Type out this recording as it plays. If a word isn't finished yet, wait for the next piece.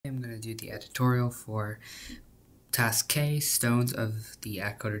do the editorial for task K, stones of the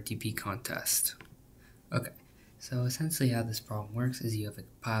AtCoder DP contest. Okay, so essentially how this problem works is you have a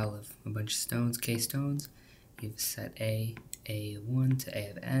pile of a bunch of stones, K stones. You have set A of 1 to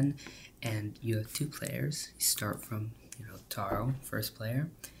A of n, and you have two players. You start from, Taro, first player,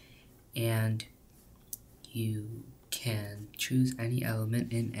 and you can choose any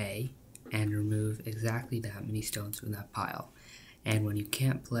element in A and remove exactly that many stones from that pile. And when you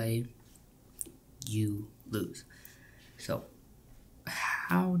can't play, you lose. So,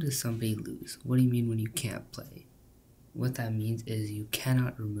 how does somebody lose? What do you mean when you can't play? What that means is you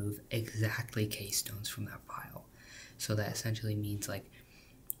cannot remove exactly K stones from that pile. So that essentially means, like,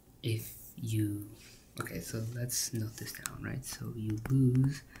 if you... Okay, so let's note this down, right? So you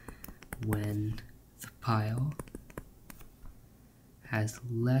lose when the pile has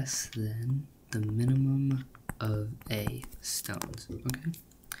less than the minimum of A stones, okay?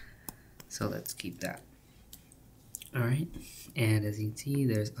 So let's keep that. Alright, and as you can see,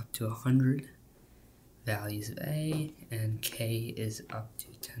 there's up to 100 values of A, and K is up to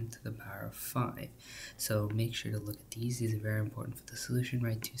 10 to the power of 5. So make sure to look at these. These are very important for the solution,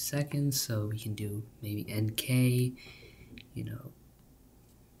 right? 2 seconds, so we can do maybe NK,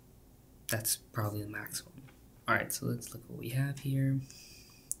 that's probably the maximum. Alright, so let's look what we have here.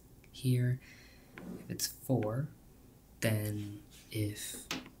 Here, if it's 4, then if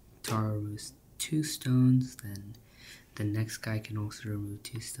Taro removes 2 stones, then the next guy can also remove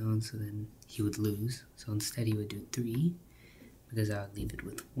 2 stones, so then he would lose. So instead he would do 3, because I would leave it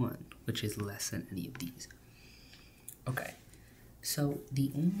with 1, which is less than any of these. Okay, so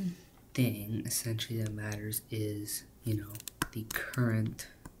the only thing essentially that matters is, the current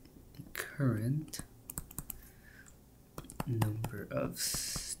number of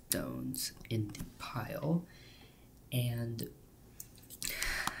stones in the pile. And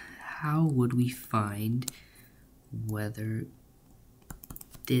how would we find whether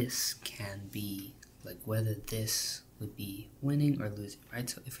this can be, whether this would be winning or losing, right?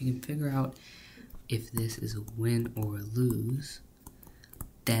 So if we can figure out if this is a win or a lose,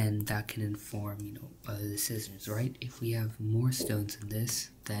 then that can inform, other decisions, right? If we have more stones in this,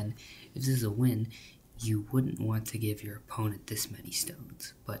 then if this is a win, you wouldn't want to give your opponent this many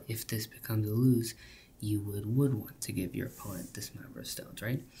stones. But if this becomes a lose, you would want to give your opponent this number of stones,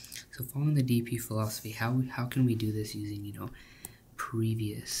 right? So following the DP philosophy, how can we do this using,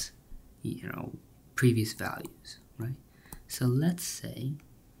 previous values, right? So let's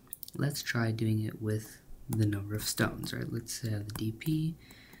try doing it with the number of stones, right? Let's say I have the DP,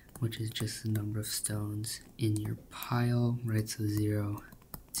 which is just the number of stones in your pile, right? So 0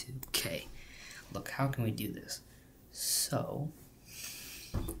 to K. Look, how can we do this? So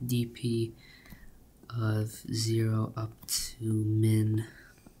DP of 0 up to min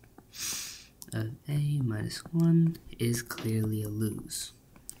of A minus 1 is clearly a lose,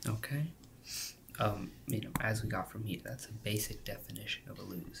 okay? As we got from here, that's a basic definition of a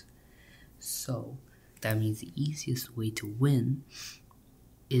lose. So that means the easiest way to win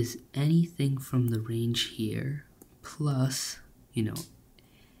is anything from the range here plus,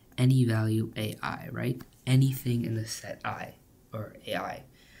 any value AI, right? Anything in the set I or AI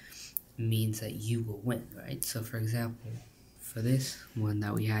means that you will win, right? So for example, for this one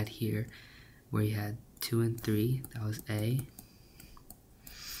that we had here, where you had 2 and 3, that was A,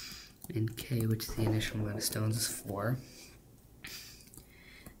 and K, which is the initial amount of stones, is 4.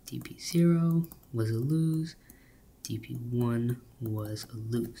 DP0 was a lose, DP1 was a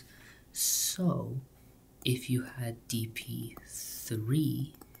lose. So if you had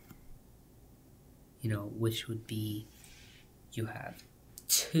DP3, which would be, you have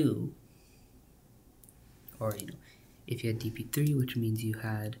 2, or if you had DP3, which means you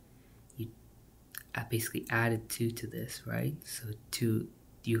basically added 2 to this, right? So 2,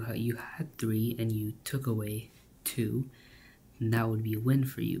 you had 3 and you took away 2, and that would be a win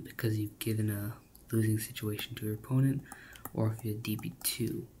for you because you've given a losing situation to your opponent. Or if you had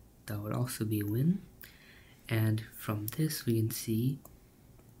DP2, that would also be a win. And from this we can see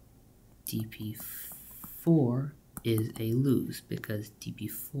DP4 is a lose because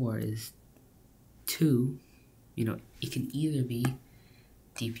DP4 is 2. It can either be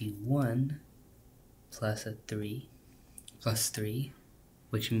DP1 plus a 3 plus 3,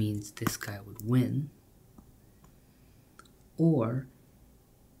 which means this guy would win, or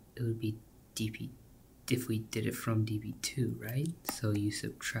it would be DP if we did it from DP2, right? So you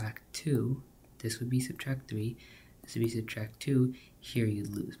subtract 2, this would be subtract 3, this would be subtract 2, here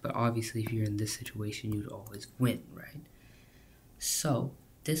you'd lose. But obviously if you're in this situation, you'd always win, right? So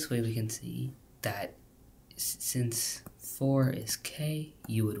this way we can see that since 4 is k,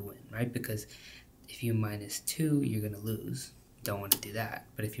 you would win, right? Because if you minus 2, you're going to lose. Don't want to do that.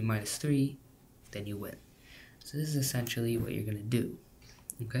 But if you minus 3, then you win. So this is essentially what you're going to do,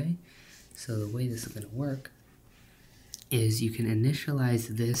 okay? So the way this is going to work is you can initialize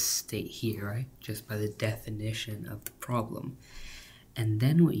this state here, right? Just by the definition of the problem. And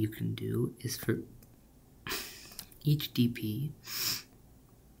then what you can do is for each dp,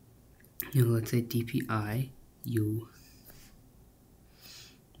 let's say dpi,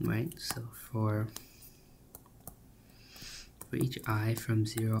 right? So for each I from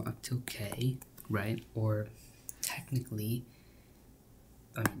 0 up till k, right? Or technically,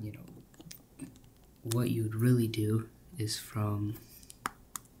 what you would really do is from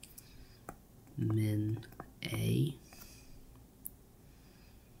min a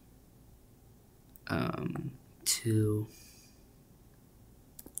to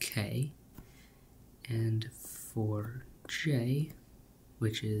k, and for j,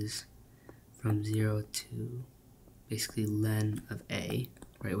 which is from 0 to basically len of a,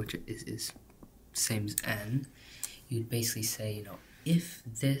 right, which is same as n, you'd basically say, if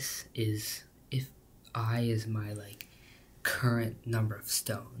I is my current number of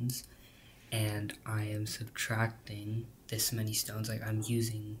stones, and I am subtracting this many stones, I'm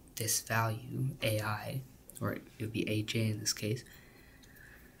using this value, ai, or it would be aj in this case,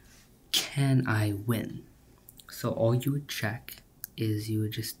 can I win? So all you would check is you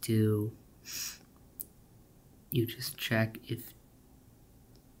would just check if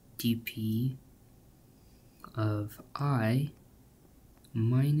dp of I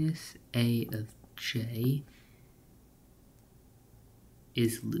minus a of j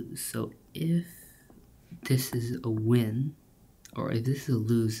is lose. So if this is a win, or if this is a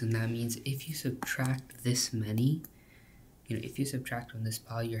lose, then that means if you subtract this many, if you subtract from this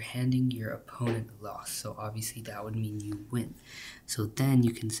pile, you're handing your opponent a loss. So obviously that would mean you win. So then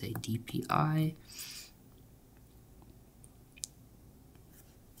you can say dpi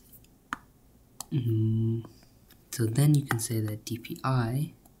so then you can say that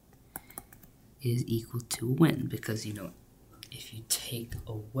dpi is equal to win, because if you take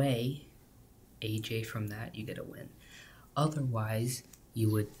away aj from that, you get a win. Otherwise, you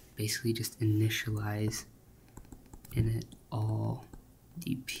would basically just initialize in it all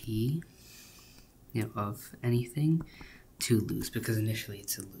dp of anything to lose, because initially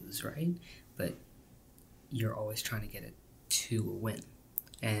it's a lose, right? But you're always trying to get it to a win.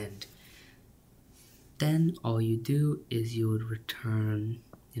 And then all you do is you would return,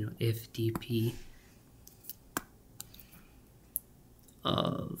 if dp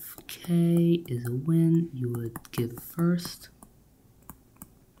of k is a win, you would give first.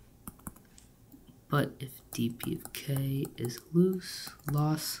 But if dp of k is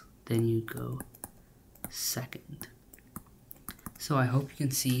loss, then you go second. So I hope you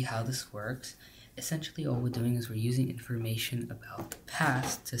can see how this works. Essentially all we're doing is we're using information about the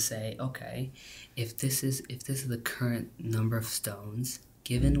past to say, okay, if this is the current number of stones,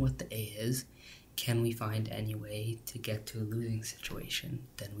 given what the a is, can we find any way to get to a losing situation?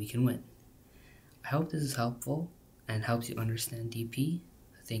 Then we can win. I hope this is helpful and helps you understand DP.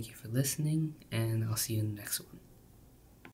 Thank you for listening, and I'll see you in the next one.